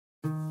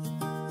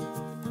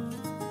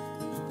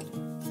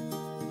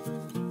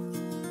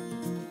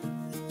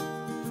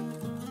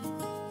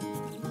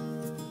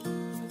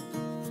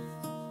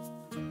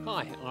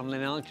Hi, I'm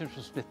Len Ellington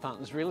from Smith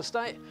Partners Real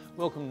Estate.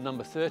 Welcome to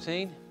number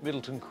 13,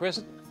 Middleton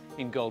Crescent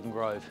in Golden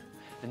Grove.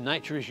 And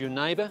nature is your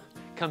neighbour.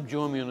 Come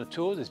join me on a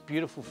tour of this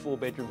beautiful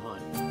 4-bedroom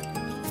home.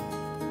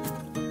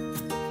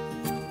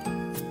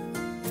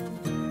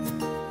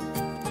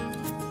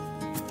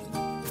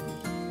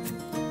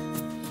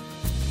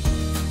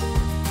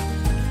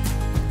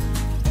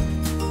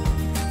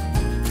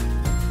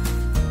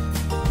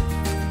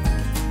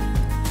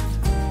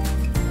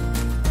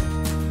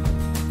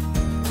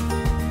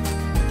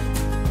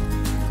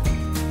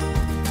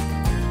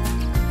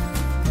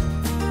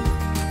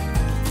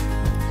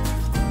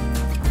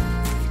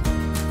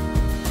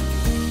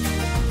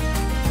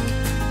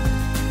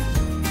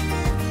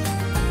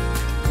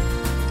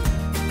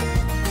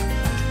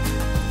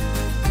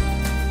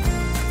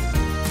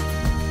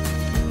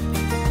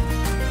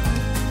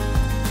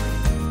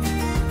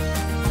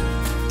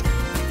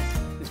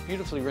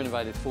 Beautifully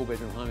renovated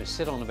 4-bedroom home is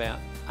set on about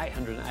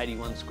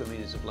 881 square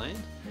metres of land.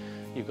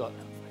 You've got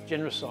a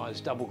generous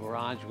sized double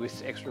garage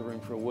with extra room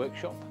for a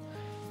workshop,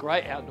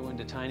 great outdoor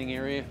entertaining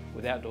area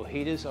with outdoor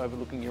heaters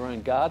overlooking your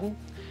own garden,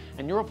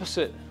 and you're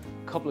opposite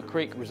Cobbler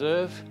Creek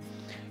Reserve.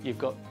 You've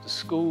got the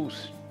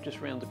schools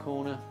just round the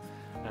corner,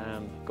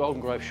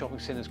 Golden Grove shopping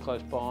centres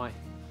close by,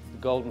 the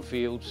Golden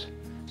Fields.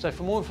 So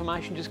for more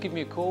information, just give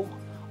me a call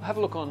or have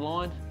a look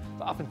online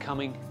for up and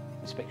coming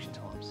inspection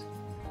times.